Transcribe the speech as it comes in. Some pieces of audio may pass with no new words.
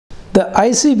The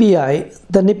ICEVI,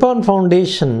 the Nippon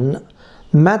Foundation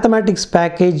Mathematics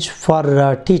Package for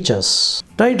Teachers.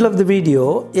 Title of the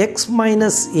video: x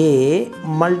minus a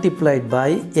multiplied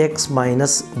by x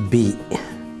minus b.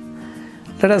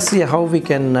 Let us see how we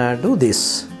can do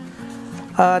this.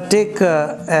 Take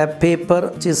a paper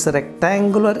which is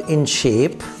rectangular in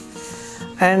shape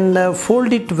and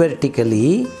fold it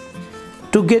vertically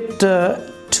to get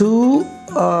two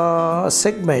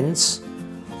segments.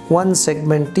 One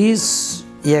segment is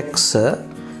x,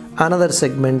 another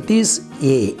segment is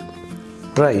a,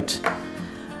 right?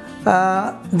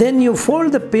 Then you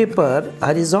fold the paper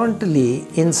horizontally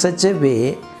in such a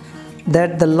way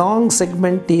that the long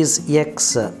segment is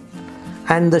x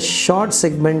and the short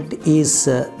segment is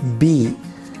b.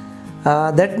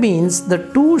 That means the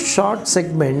two short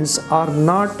segments are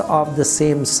not of the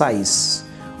same size.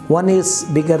 One is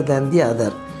bigger than the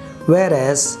other,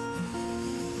 whereas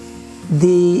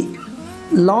the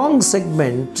long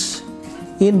segment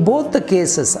in both the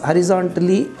cases,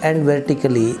 horizontally and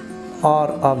vertically, are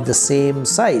of the same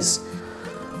size.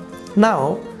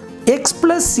 Now, x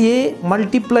plus a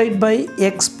multiplied by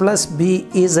x plus b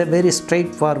is a very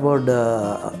straightforward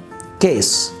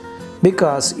case,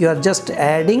 because you are just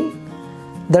adding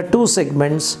the two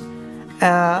segments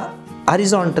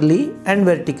horizontally and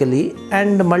vertically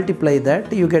and multiply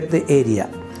that, you get the area.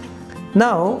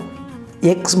 Now,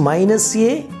 x minus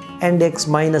a and x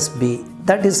minus b,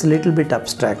 that is a little bit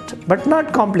abstract but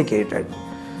not complicated.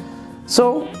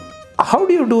 So how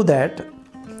do you do that?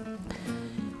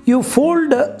 You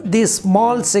fold the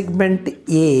small segment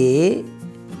a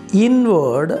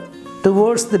inward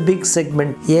towards the big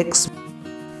segment x,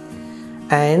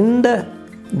 and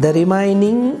the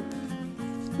remaining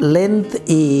length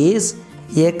is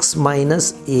x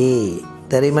minus a.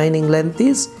 The remaining length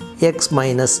is x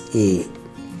minus a.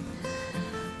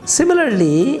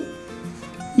 Similarly,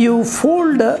 you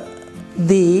fold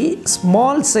the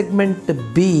small segment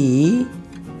b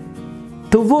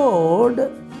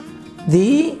toward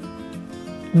the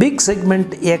big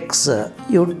segment x.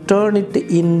 You turn it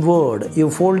inward,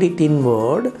 you fold it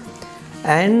inward,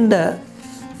 and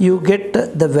you get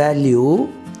the value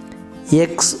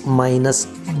x minus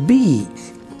b.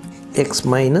 X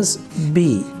minus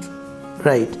b,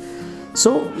 right?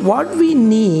 So what we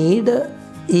need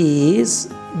is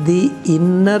the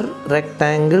inner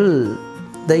rectangle.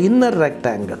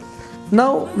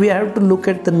 Now we have to look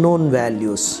at the known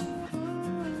values.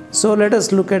 So let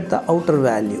us look at the outer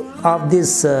value of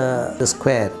this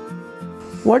square.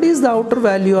 What is the outer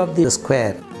value of the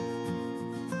square?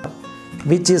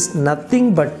 Which is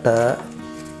nothing but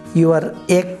your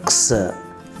x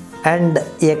and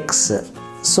x.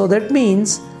 So that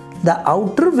means the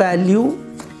outer value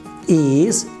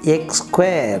is x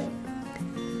square.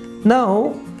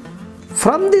 Now,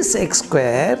 from this x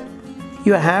square,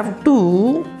 you have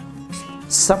to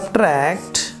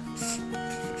subtract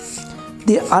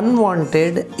the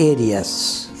unwanted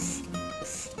areas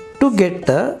to get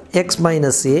x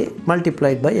minus a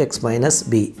multiplied by x minus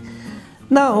b.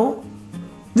 Now,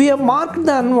 we have marked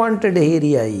the unwanted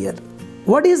area here.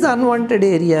 What is the unwanted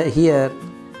area here?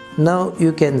 Now,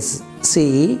 you can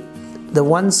see the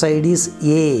one side is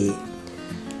a.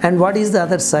 And what is the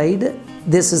other side?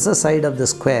 This is the side of the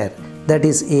square, that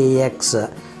is ax.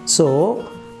 So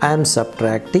I am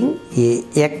subtracting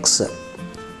ax.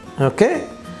 Okay.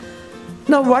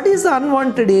 Now what is the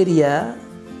unwanted area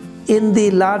in the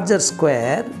larger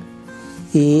square?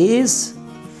 Is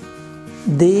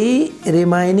the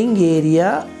remaining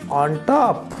area on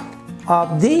top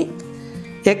of the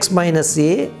x minus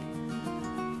a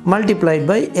multiplied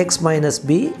by x minus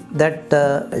b, that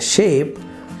shape.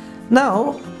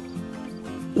 Now,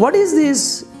 what is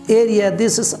this area?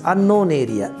 This is unknown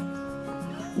area.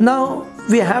 Now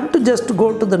we have to just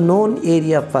go to the known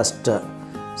area first.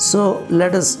 So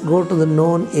let us go to the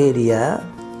known area.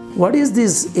 What is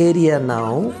this area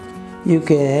now? You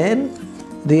can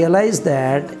realize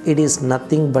that it is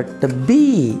nothing but the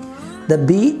b. The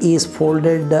b is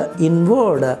folded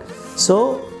inward.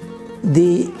 So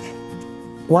the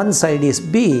one side is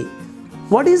b.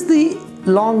 What is the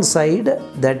long side?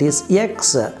 That is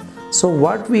x. So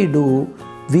what we do,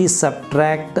 we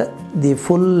subtract the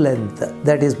full length,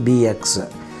 that is bx.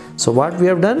 So what we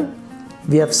have done?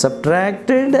 We have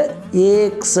subtracted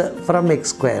ax from x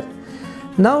square.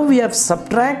 Now we have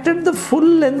subtracted the full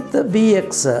length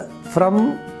bx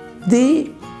from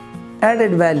the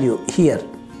added value here.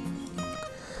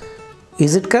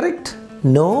 Is it correct?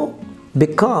 No,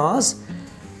 because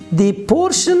the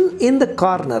portion in the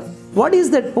corner, what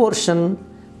is that portion?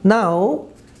 Now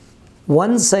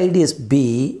one side is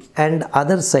B and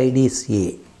other side is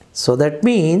A. So that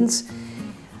means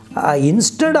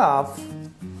instead of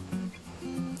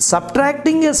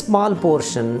subtracting a small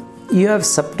portion, you are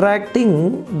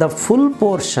subtracting the full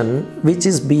portion, which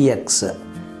is bx.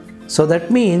 So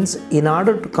that means in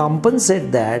order to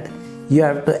compensate that, you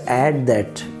have to add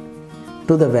that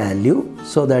to the value.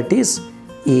 So that is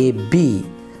ab.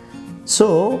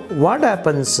 So what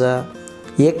happens?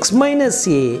 X minus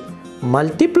a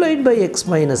multiplied by x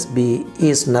minus b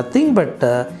is nothing but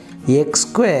x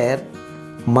square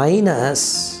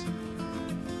minus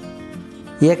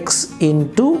x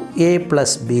into a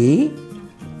plus b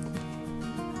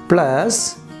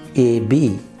plus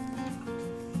ab.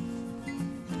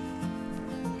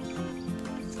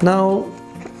 Now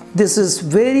this is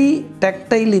very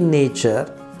tactile in nature,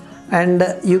 and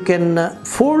you can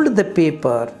fold the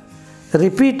paper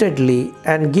repeatedly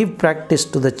and give practice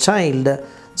to the child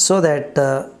so that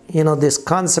this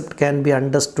concept can be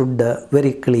understood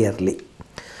very clearly.